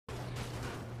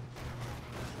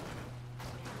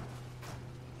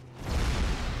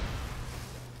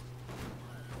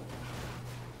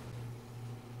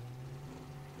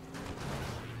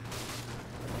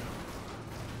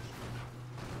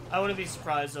I wouldn't be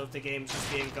surprised though if the game's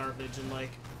just being garbage and like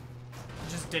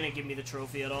just didn't give me the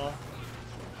trophy at all.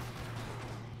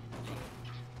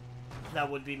 That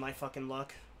would be my fucking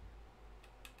luck.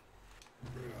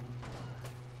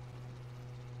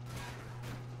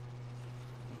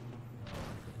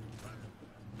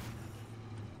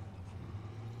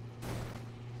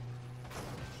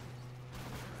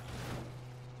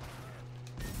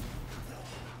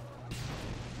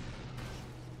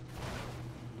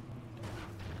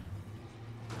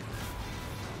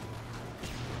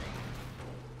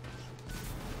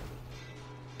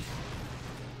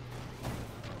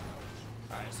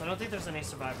 So I don't think there's any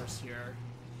survivors here.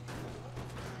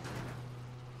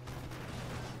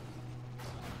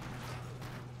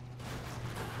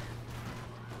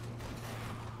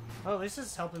 Oh, at least this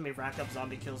is helping me rack up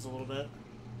zombie kills a little bit.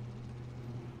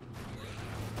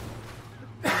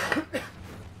 Get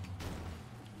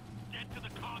to the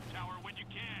comm tower when you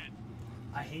can.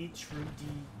 I hate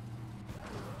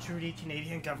Trudy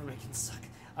Canadian government can suck.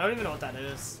 I don't even know what that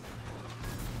is.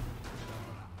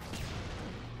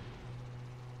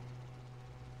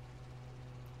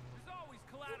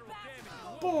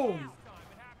 Boom!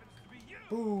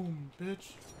 Boom,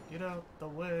 bitch. Get out the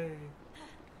way.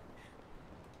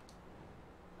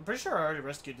 I'm pretty sure I already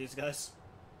rescued these guys.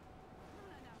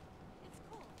 No. It's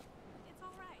cool. It's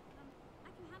alright. I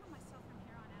can handle myself from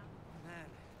here on out. Man,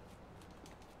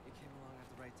 you came along at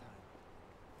the right time.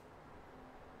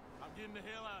 I'm getting the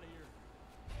hell out of here.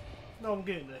 No, I'm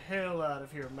getting the hell out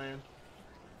of here, man.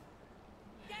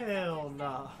 Hell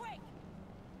nah.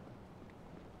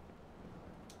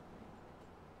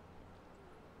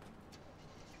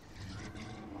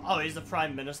 Oh, he's the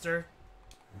Prime Minister?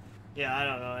 Yeah, I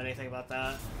don't know anything about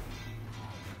that.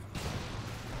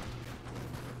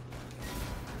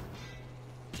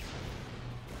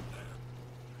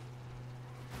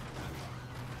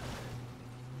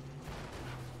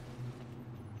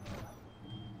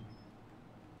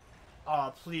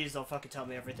 Oh, please don't fucking tell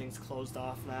me everything's closed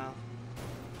off now.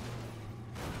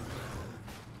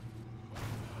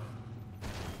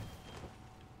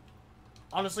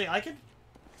 Honestly, I can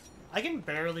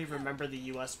barely remember the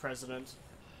US president.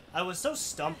 I was so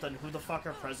stumped on who the fuck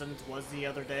our president was the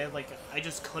other day, like, I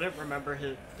just couldn't remember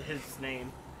his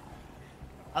name.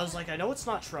 I was like, I know it's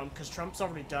not Trump, because Trump's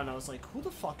already done. I was like, who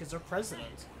the fuck is our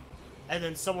president? And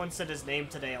then someone said his name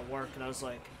today at work, and I was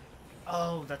like,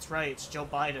 oh, that's right, it's Joe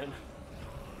Biden.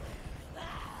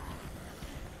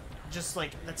 Just,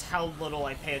 like, that's how little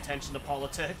I pay attention to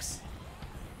politics.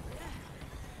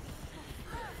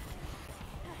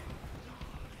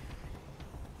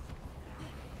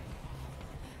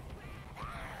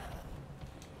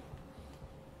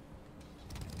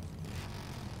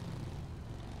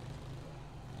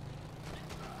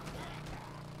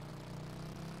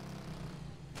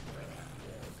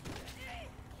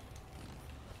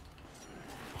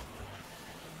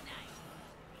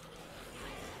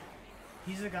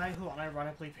 He's a guy who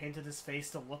unironically painted his face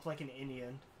to look like an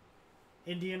Indian.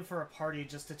 Indian for a party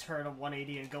just to turn a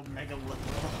 180 and go mega liberal.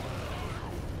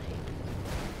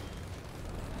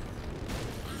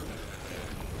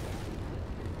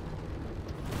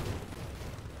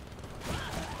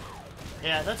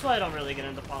 Yeah, that's why I don't really get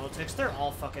into politics. They're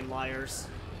all fucking liars.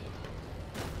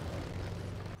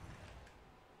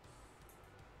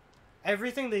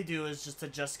 Everything they do is just to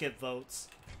get votes.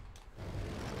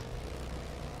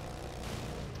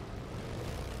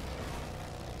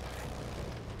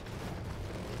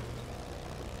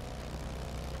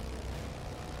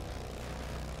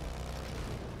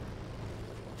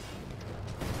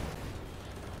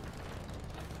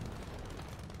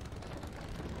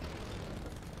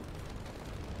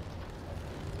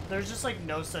 There's just, like,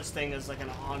 no such thing as, like, an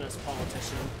honest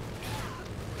politician.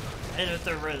 And if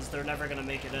there is, they're never gonna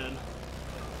make it in.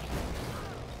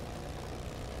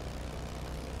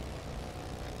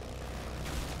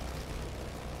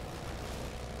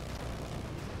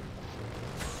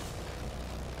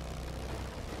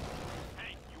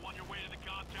 Hey, you on your way to the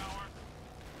comm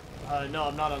tower? No,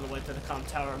 I'm not on the way to the comm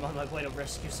tower. I'm on my way to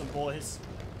rescue some boys.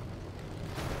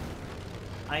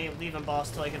 I ain't leaving,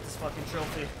 boss, till I get this fucking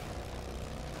trophy.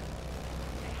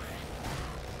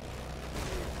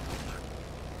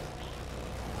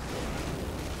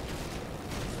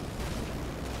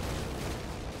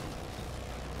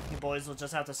 Boys will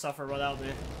just have to suffer without me.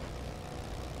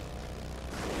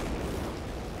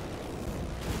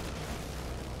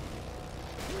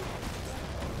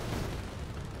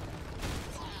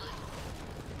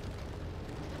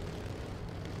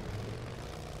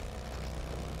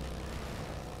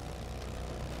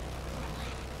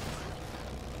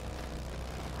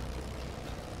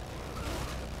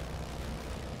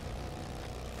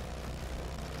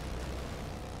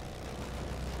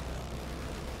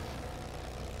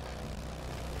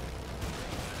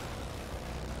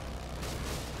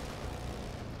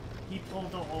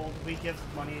 old to old, we give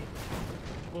money.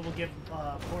 We will give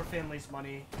poor families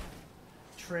money.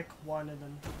 Trick one, and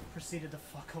then proceeded to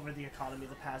fuck over the economy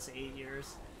the past 8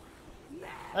 years.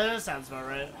 That sounds about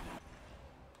right.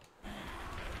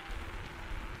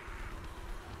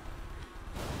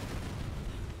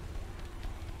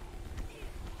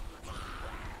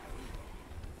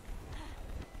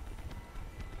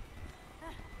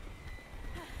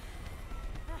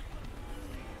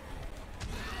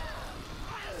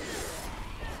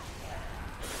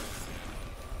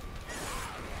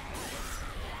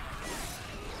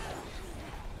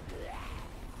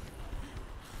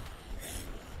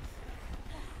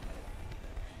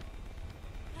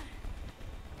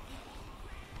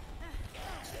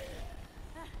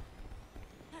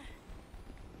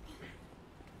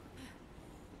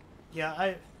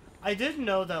 Yeah, I did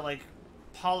know that, like,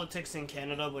 politics in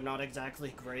Canada were not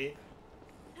exactly great.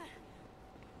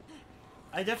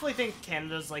 I definitely think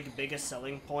Canada's, like, biggest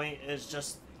selling point is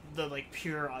just the, like,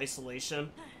 pure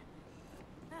isolation.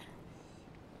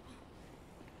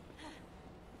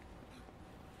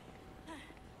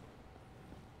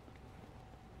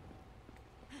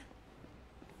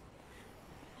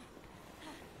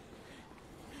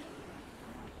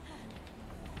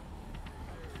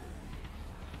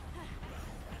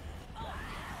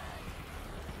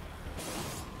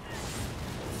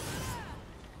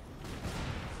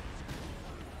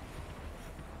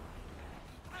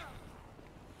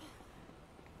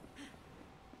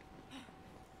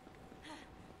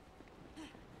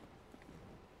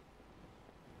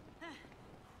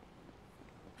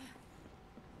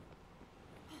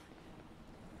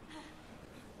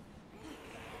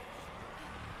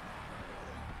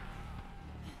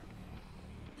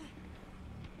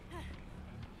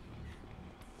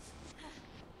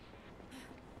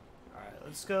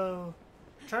 Let's go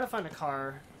try to find a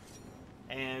car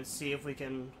and see if we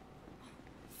can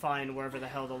find wherever the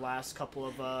hell the last couple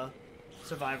of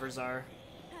survivors are.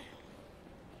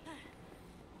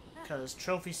 Because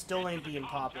trophy still ain't being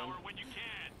popping.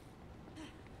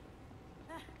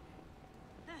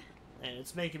 And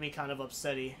it's making me kind of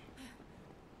upsetty.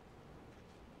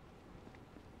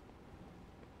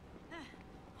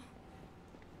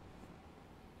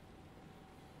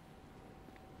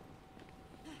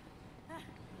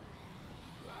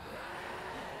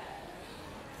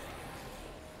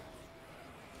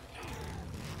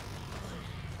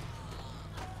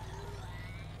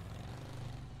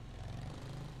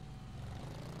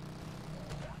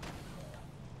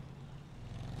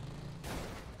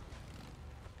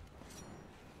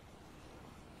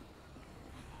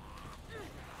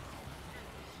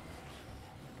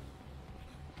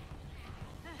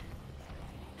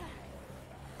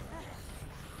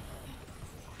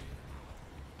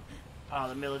 Oh,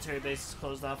 the military base is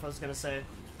closed off. I was gonna say,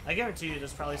 I guarantee you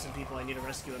there's probably some people I need to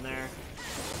rescue in there.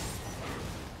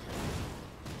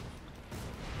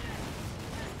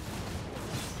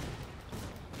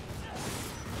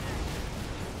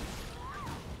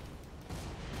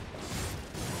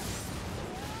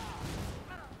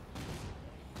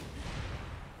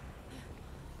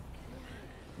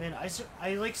 Man,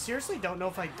 I like seriously don't know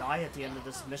if I die at the end of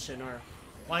this mission or,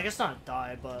 well, I guess not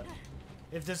die, but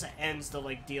if this ends the,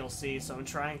 like, DLC, so I'm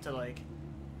trying to, like,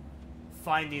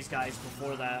 find these guys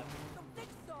before that.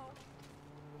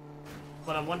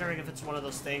 But I'm wondering if it's one of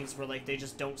those things where, like, they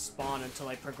just don't spawn until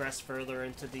I progress further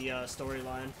into the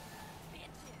storyline.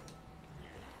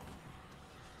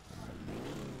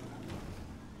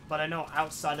 But I know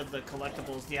outside of the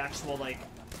collectibles, the actual, like,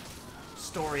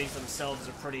 stories themselves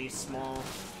are pretty small.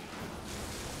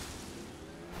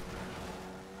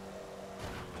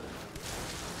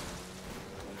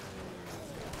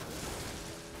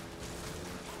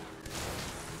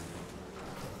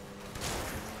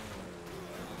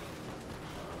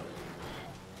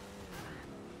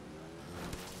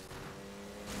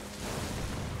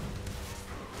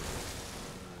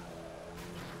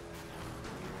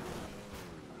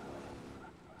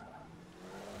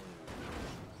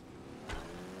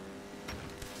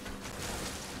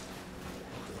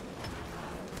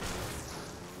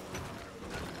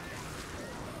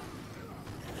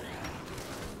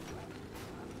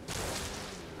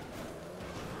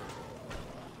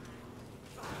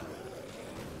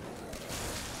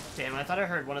 Damn, I thought I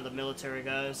heard one of the military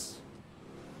guys.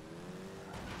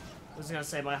 I was gonna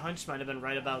say, my hunch might have been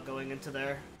right about going into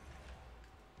there.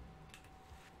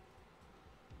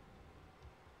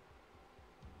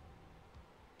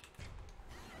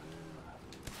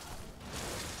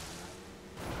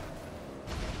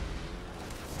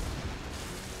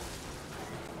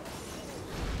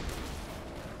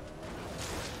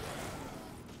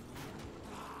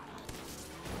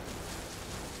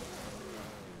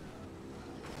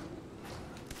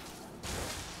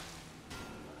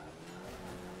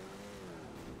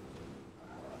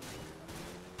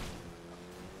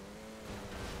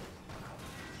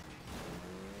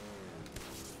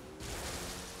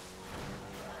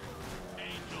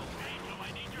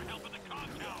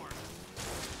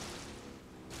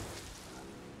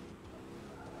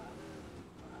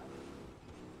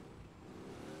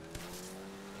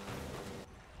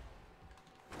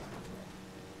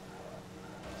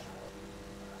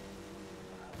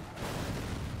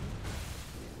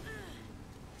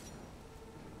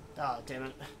 Ah, damn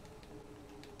it.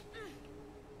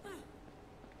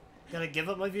 Gotta give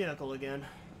up my vehicle again.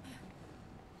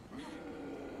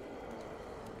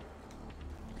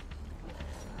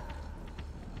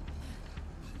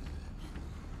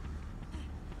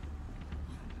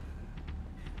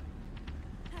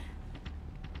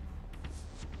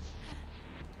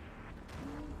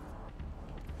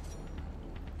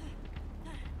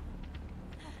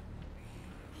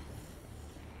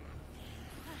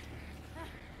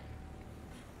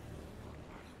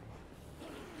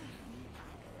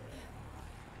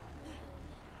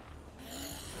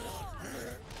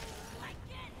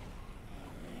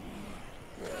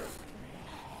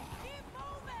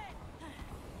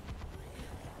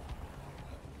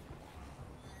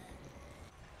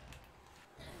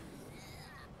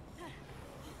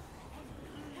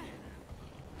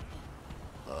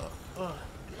 Ugh.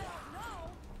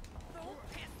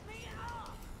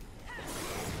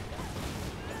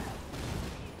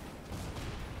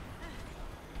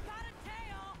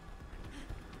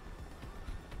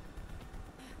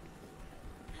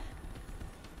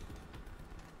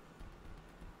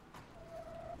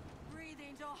 Breathe,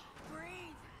 Angel.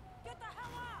 Breathe. Get the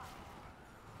hell out.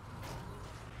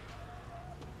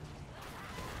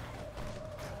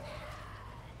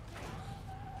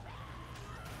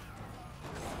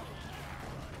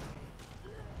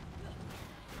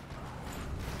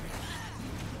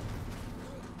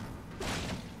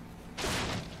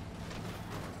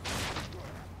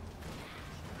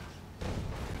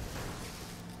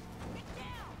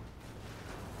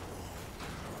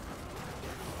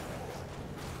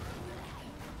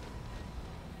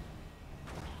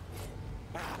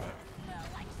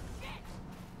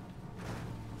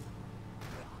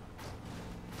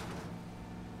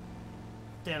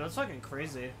 Damn, that's fucking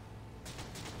crazy.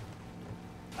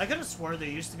 I could have swore there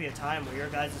used to be a time where your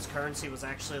guys' currency was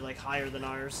actually, like, higher than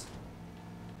ours.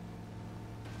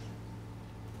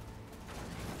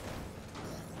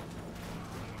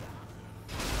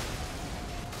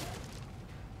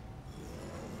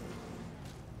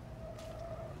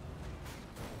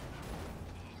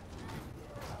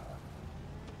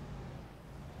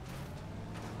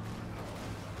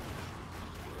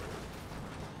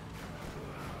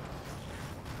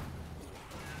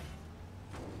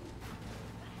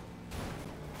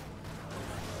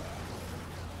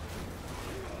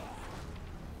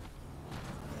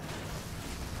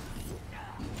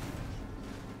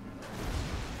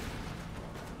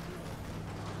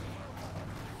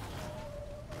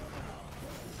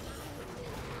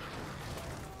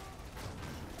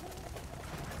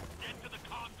 Get to the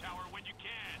comm tower when you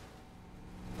can.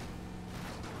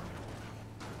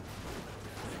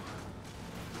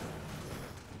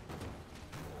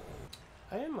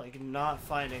 I am, like, not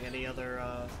finding any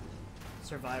other,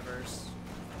 survivors.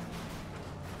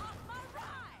 Off my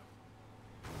ride.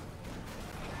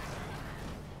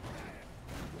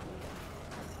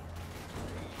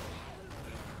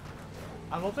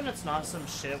 I'm hoping it's not some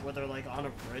shit where they're, like, on a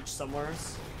bridge somewhere.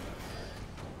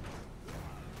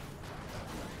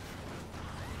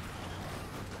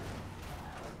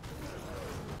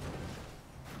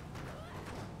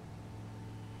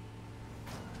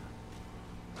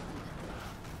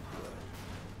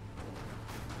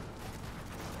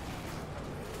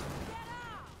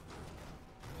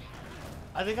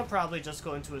 I think I'm probably just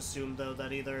going to assume, though,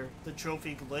 that either the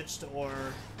trophy glitched or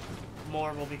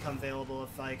more will become available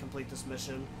if I complete this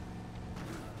mission.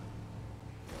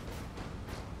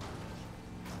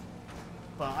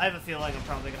 But I have a feeling I'm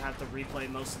probably going to have to replay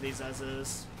most of these as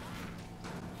is.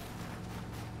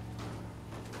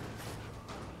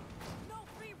 No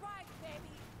free rides, baby.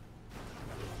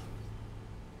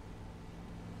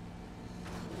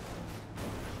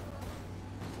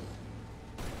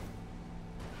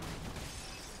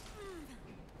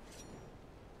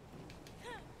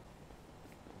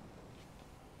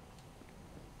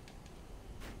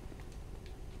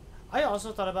 I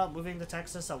also thought about moving to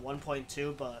Texas at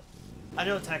 1.2, but I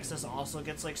know Texas also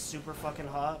gets, like, super fucking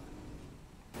hot.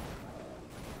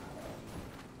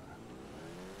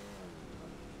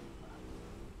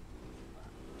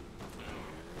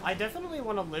 I definitely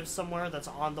want to live somewhere that's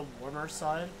on the warmer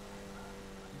side,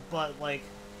 but, like,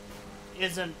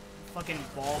 isn't fucking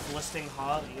ball-blisting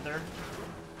hot either.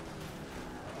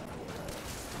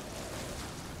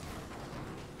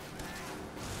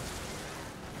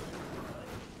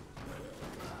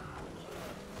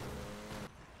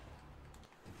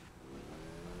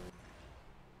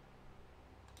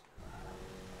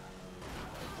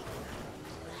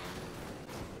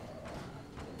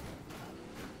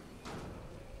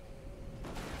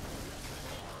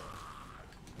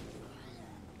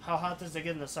 How hot does it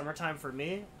get in the summertime for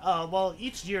me? Well,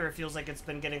 each year it feels like it's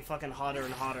been getting fucking hotter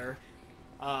and hotter.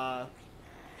 I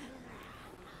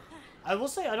will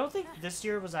say, I don't think this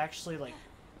year was actually, like,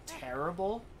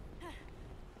 terrible.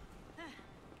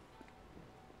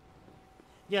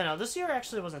 Yeah, no, this year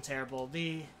actually wasn't terrible.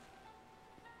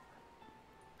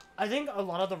 I think a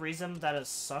lot of the reason that it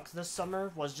sucked this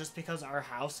summer was just because our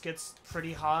house gets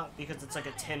pretty hot because it's like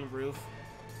a tin roof,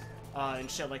 and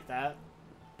shit like that.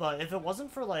 But if it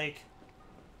wasn't for, like,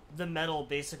 the metal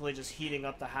basically just heating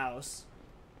up the house,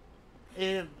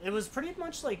 it was pretty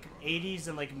much, like, 80s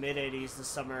and, like, mid-80s this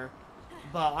summer.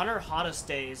 But on our hottest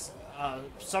days,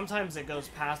 sometimes it goes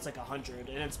past, like, 100,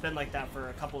 and it's been like that for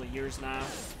a couple of years now.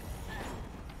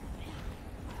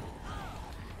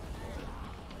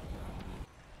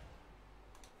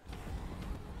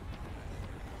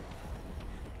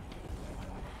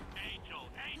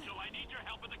 Angel, I need your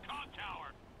help at the con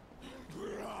tower.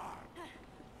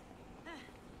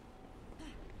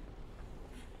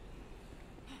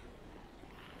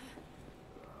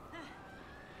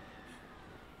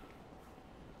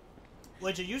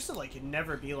 Which it used to, like,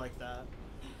 never be like that.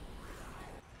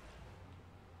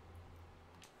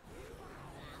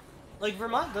 Like,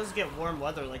 Vermont does get warm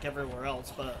weather like everywhere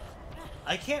else, but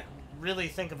I can't really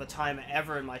think of a time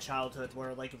ever in my childhood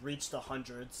where it, like, reached the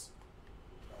hundreds.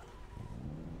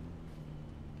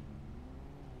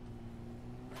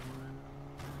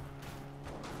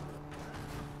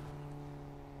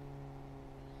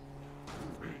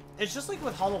 It's just like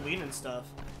with Halloween and stuff.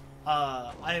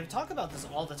 I talk about this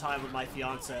all the time with my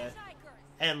fiance,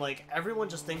 and, like, everyone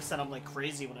just thinks that I'm, like,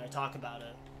 crazy when I talk about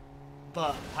it.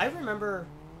 But I remember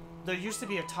there used to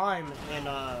be a time in,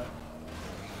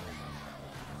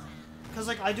 because,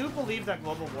 like, I do believe that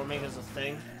global warming is a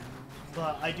thing,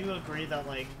 but I do agree that,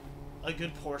 like, a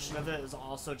good portion of it is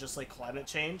also just, like, climate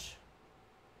change.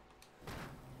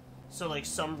 So, like,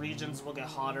 some regions will get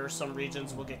hotter, some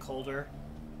regions will get colder.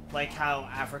 Like how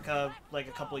Africa, like,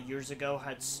 a couple of years ago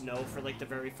had snow for, like, the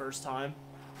very first time.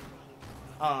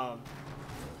 I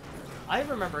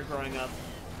remember growing up,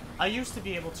 I used to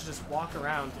be able to just walk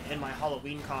around in my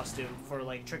Halloween costume for,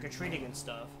 like, trick-or-treating and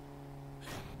stuff.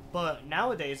 But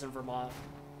nowadays in Vermont,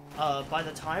 by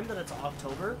the time that it's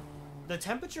October, the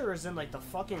temperature is in, like, the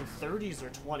fucking 30s or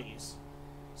 20s.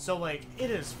 So, like,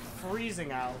 it is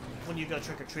freezing out when you go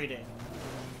trick-or-treating.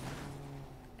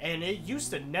 And it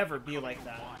used to never be like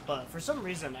that, but for some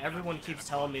reason, everyone keeps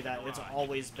telling me that it's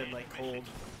always been, like, cold.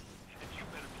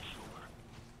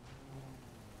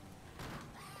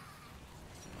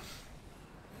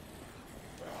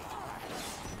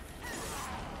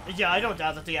 Yeah, I don't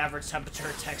doubt that the average temperature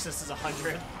in Texas is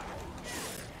 100. Okay,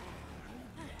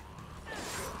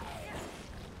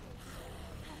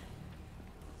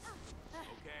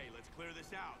 let's clear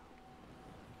this out.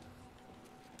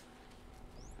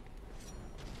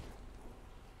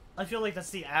 I feel like that's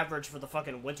the average for the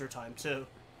fucking winter time, too.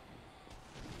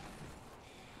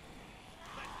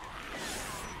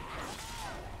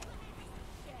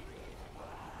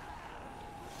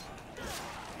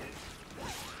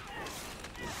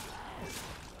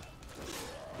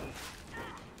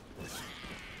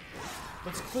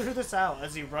 Let's clear this out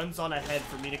as he runs on ahead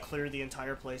for me to clear the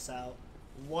entire place out.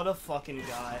 What a fucking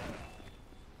guy.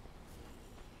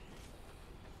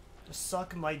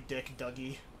 Suck my dick,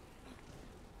 Dougie.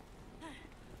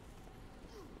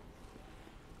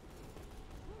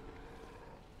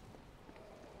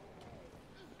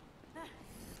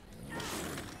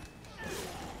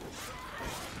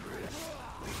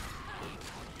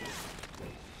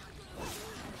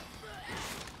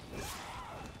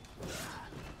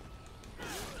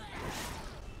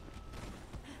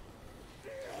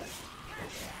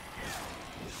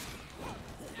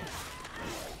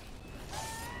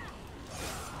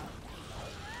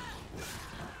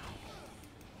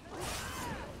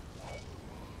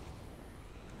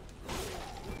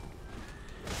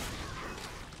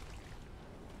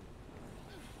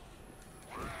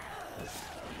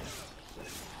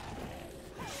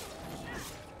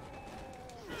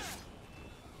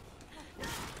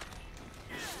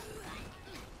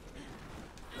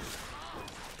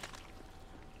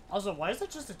 Also, why is it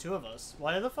just the two of us?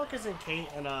 Why the fuck isn't Kate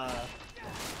and,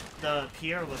 the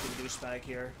Pierre-looking douchebag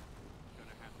here? Gonna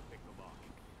have to pick the lock.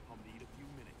 I'll need a few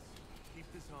minutes.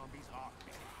 Keep the zombies off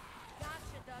me.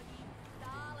 Gotcha, Dougie.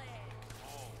 Solid.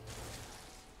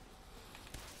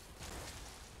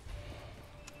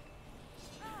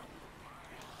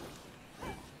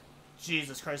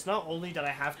 Jesus Christ, not only did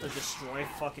I have to destroy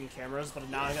fucking cameras, but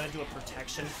now I gotta do a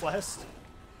protection quest.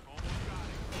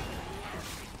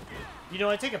 You know,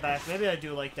 I take it back. Maybe I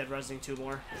do like Dead Rising 2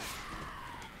 more.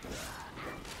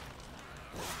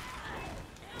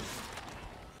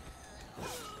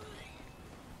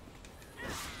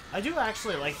 I do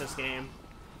actually like this game.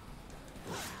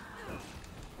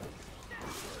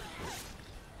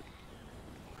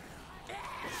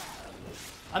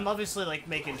 I'm obviously, like,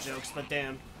 making jokes, but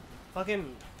damn.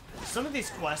 Fucking... Some of these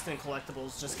quests and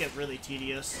collectibles just get really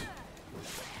tedious.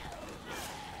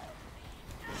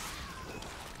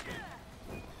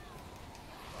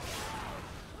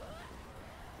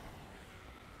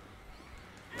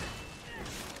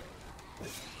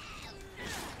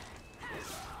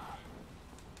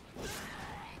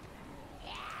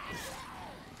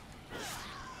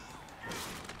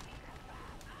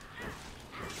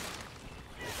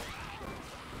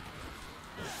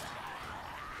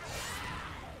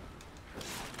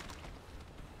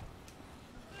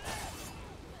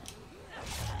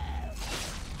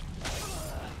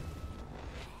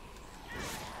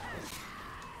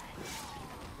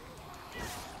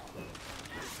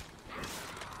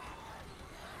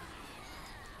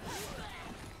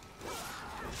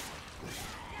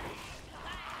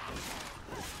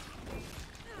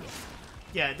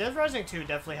 Yeah, Dead Rising 2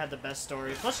 definitely had the best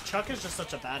story. Plus, Chuck is just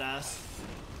such a badass.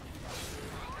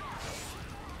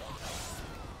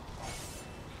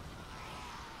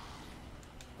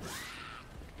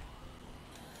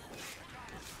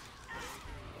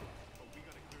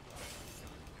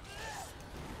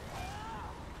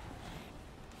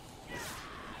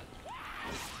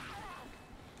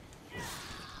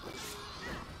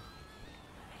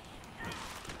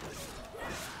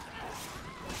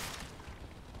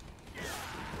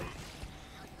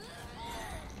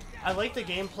 I like the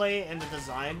gameplay and the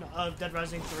design of Dead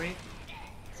Rising 3,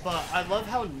 but I love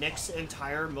how Nick's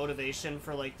entire motivation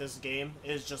for, like, this game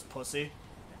is just pussy.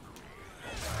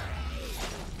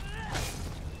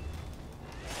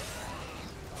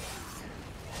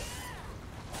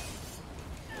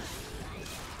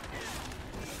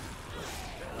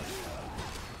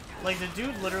 Like, the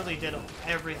dude literally did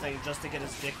everything just to get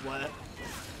his dick wet.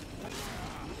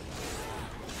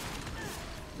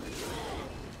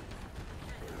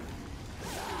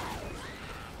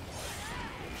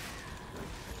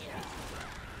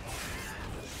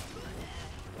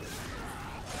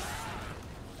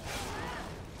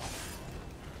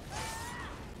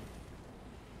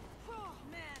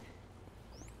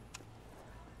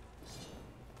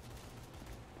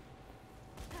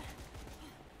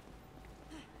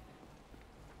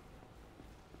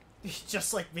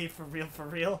 Just like me, for real, for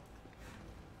real.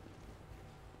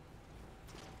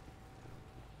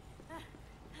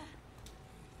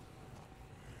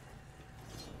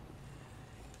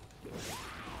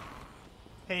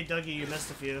 Hey, Dougie, you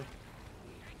missed a few.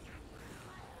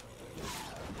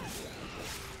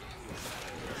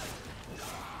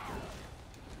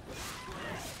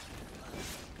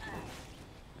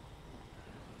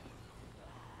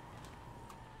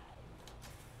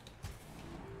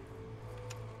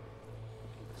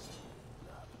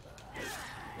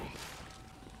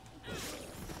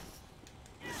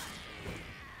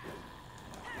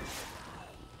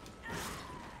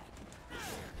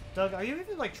 Doug, are you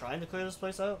even, like, trying to clear this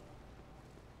place out?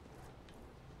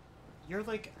 You're,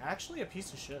 like, actually a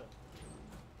piece of shit.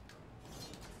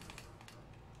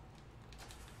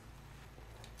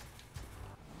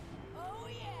 Oh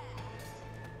yeah!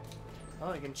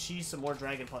 Oh, I can cheese some more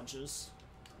dragon punches.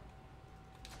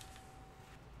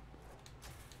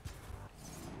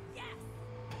 Yes!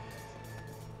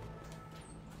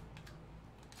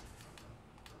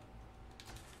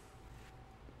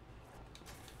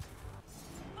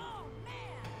 Oh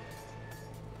man!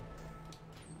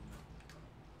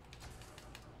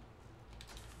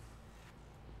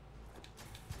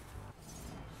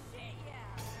 Shit yeah!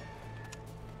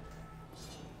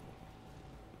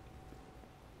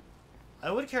 I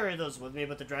would carry those with me,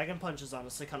 but the dragon punch is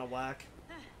honestly kind of whack.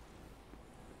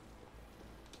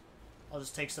 I'll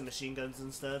just take some machine guns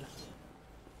instead.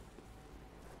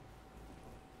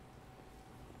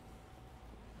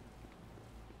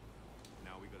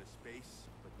 Now we got a space,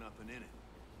 but nothing in it.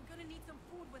 We're gonna need some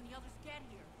food when the others get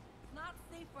here. It's not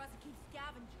safe for us to keep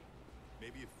scavenging.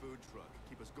 Maybe a food truck.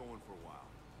 Keep us going for a while.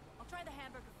 I'll try the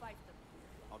hamburger fiefdom.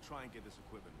 I'll try and get this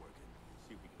equipment working.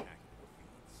 See if we can hack into the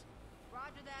feeds.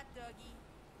 Roger that, Dougie.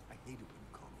 I hate it when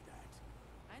you call me that.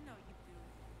 I know you do,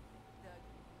 Dougie.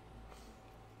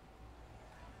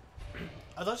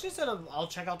 I thought she said I'll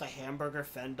check out the hamburger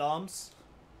fendoms.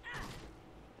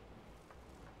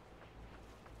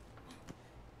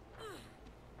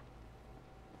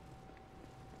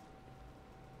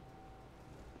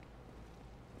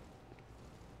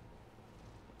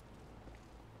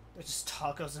 They're just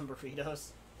tacos and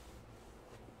burritos.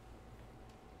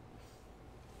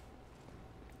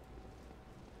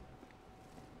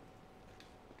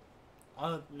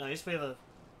 Oh, nice. We have a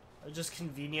A just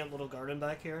convenient little garden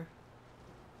back here.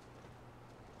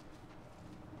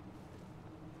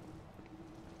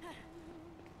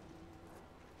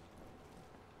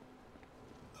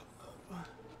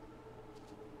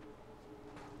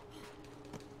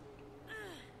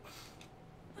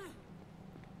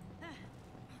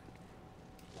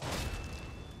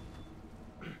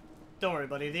 Don't worry,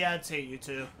 buddy. The ads hate you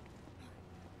too.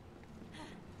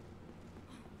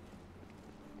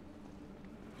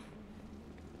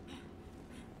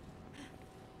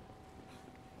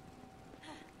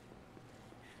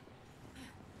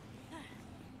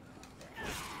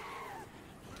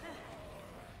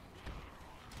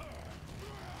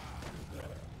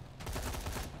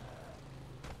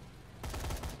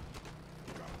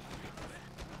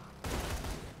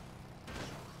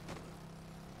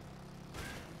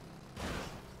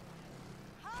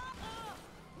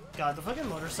 God, the fucking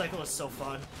motorcycle is so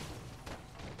fun.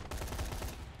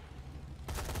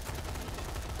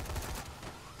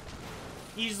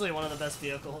 Easily one of the best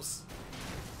vehicles.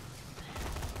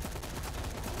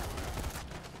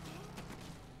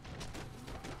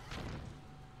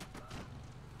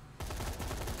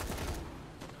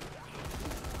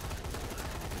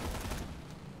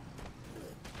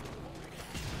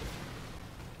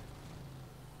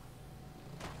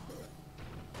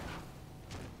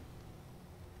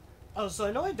 Oh, so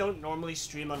I know I don't normally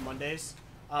stream on Mondays.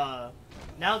 Now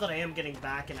that I am getting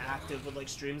back and active with, like,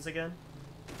 streams again,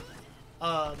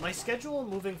 my schedule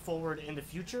moving forward in the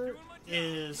future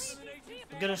is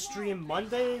I'm gonna stream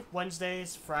Monday,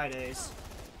 Wednesdays, Fridays,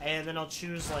 and then I'll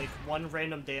choose, like, one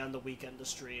random day on the weekend to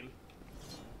stream.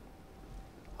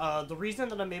 The reason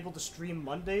that I'm able to stream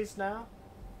Mondays now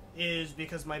is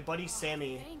because my buddy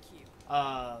Sammy,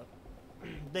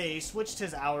 they switched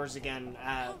his hours again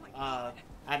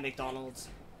at McDonald's,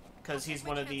 because he's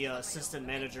one of the assistant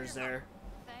managers there.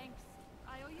 Thanks.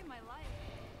 I owe you my life.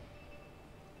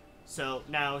 So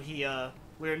now we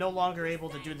are no longer able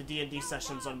to do the D&D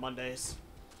sessions on Mondays.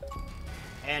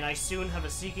 And I soon have a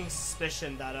seeking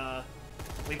suspicion that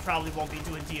we probably won't be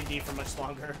doing D&D for much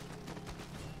longer.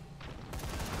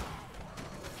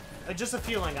 Just a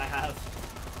feeling I have.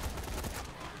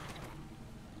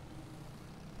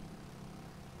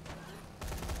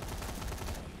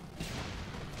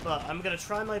 But I'm gonna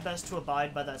try my best to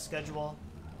abide by that schedule.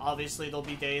 Obviously, there'll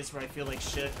be days where I feel like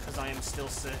shit because I am still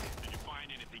sick. Did you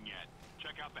find anything yet?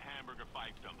 Check out the hamburger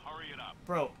fiefdom. Hurry it up.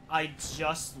 Bro, I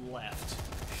just left.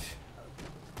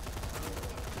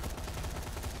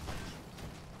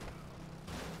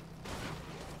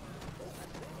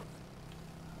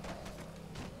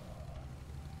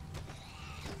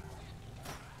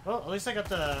 Well, at least I got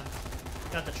the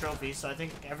trophy, so I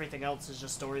think everything else is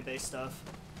just story-based stuff.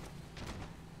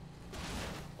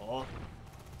 Oh.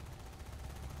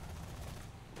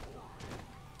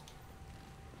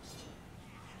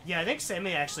 Yeah, I think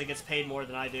Sammy actually gets paid more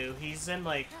than I do. He's in,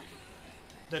 like,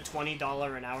 the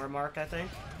 $20 an hour mark, I think.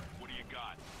 What do you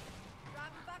got?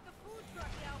 Driving back a food truck,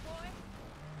 cowboy.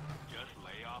 Just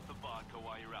lay off the vodka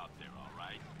while you're out there, all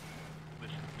right?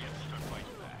 Listen, we have to start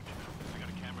fighting back. I got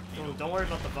a camera feed. Dude, don't worry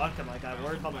about the vodka, my guy.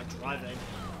 Worry about my driving.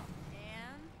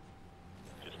 And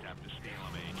Just have to steal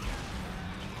him, Agent.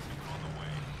 On the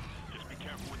way. Just be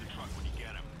careful with the truck when you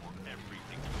get him, or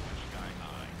everything's going sky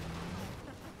high.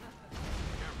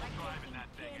 Careful driving that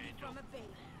thing, candy Angel. from a baby.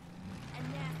 And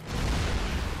now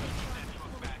That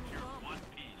truck back here in one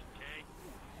piece, okay?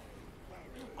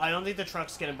 I don't think the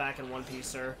truck's getting back in one piece,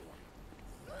 sir.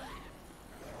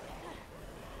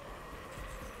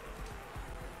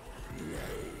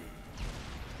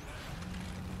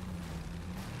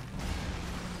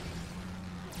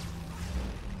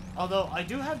 Although, I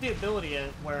do have the ability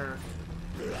where,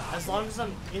 as long as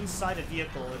I'm inside a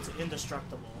vehicle, it's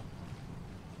indestructible.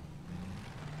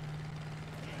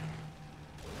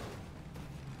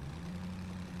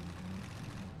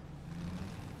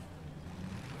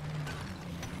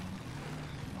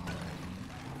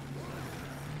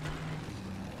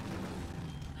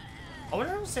 I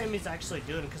wonder how Sammy's actually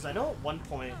doing, because I know at one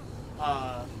point,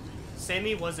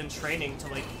 Sammy was in training to,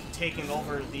 like, taking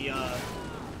over the,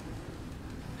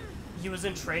 he was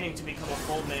in training to become a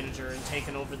full manager and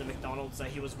taking over the McDonald's that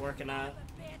he was working at.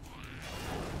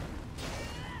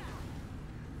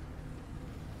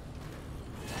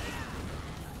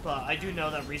 But I do know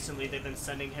that recently they've been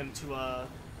sending him to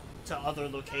other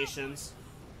locations.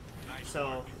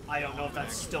 So I don't know if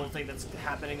that's still a thing that's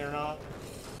happening or not.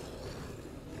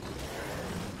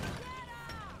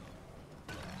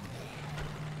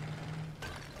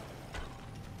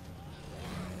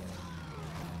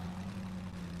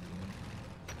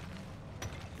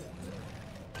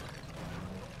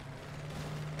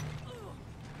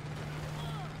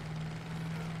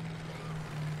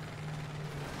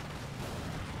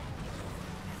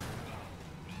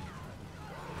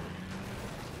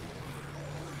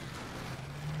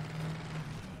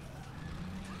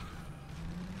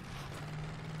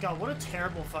 God, what a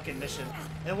terrible fucking mission.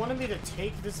 They wanted me to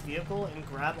take this vehicle and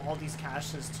grab all these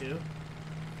caches too.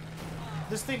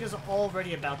 This thing is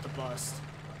already about to bust.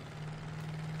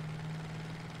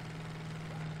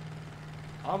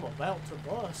 I'm about to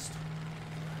bust.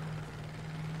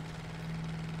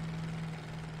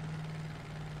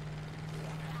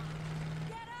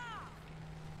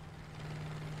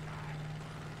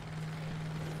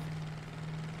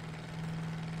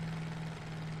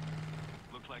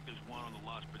 Looks like there's one on the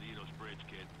Los Perdidos Bridge,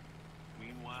 kid.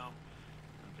 Meanwhile,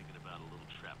 I'm thinking about a little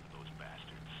trap for those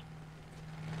bastards.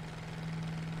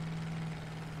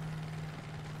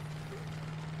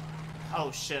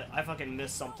 Oh shit, I fucking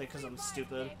missed something because I'm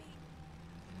stupid.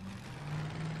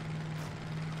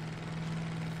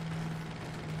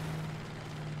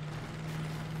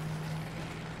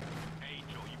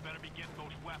 Angel, you better be getting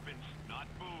those weapons, not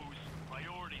booze.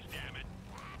 Priorities, damn it.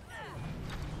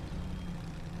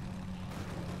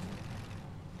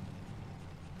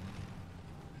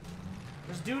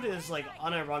 This dude is, like,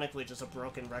 unironically just a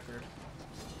broken record.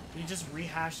 He just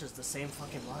rehashes the same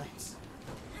fucking lines.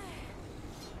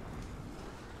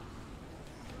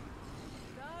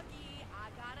 Dougie, I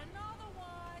got another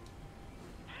one.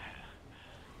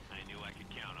 I knew I could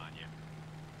count on you.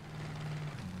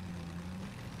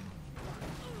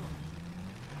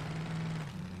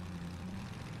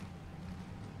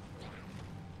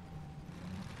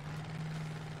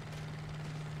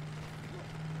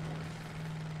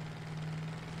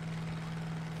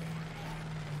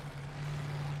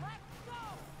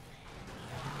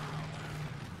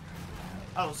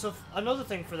 Oh, so another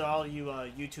thing for all you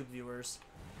YouTube viewers.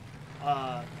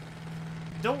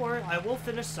 Don't worry, I will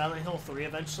finish Silent Hill 3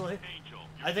 eventually. Angel,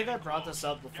 I think I brought this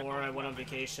up before I went on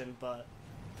vacation, but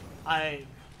I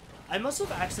must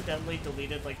have accidentally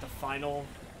deleted like the final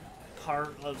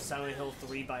part of Silent Hill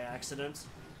 3 by accident.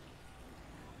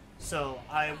 So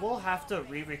I will have to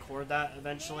re-record that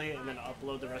eventually and then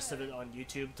upload the rest of it on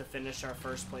YouTube to finish our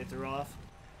first playthrough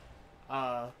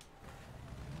off.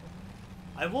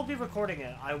 I will be recording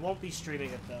it. I won't be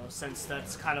streaming it though, since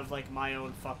that's kind of like my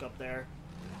own fuck up there.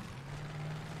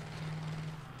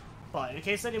 But in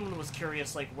case anyone was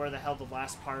curious, like where the hell the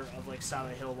last part of like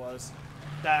Silent Hill was,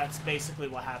 that's basically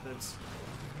what happens.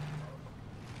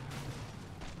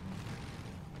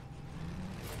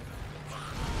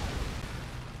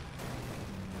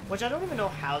 Which I don't even know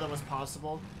how that was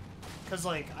possible, cause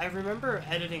like I remember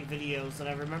editing videos and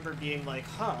I remember being like,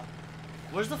 huh.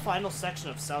 Where's the final section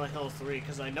of Silent Hill 3?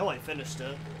 Because I know I finished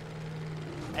it.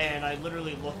 And I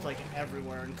literally looked like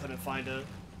everywhere and couldn't find it.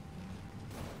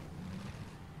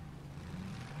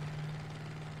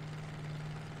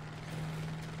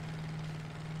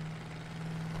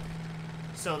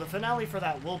 So the finale for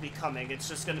that will be coming. It's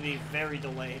just going to be very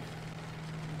delayed.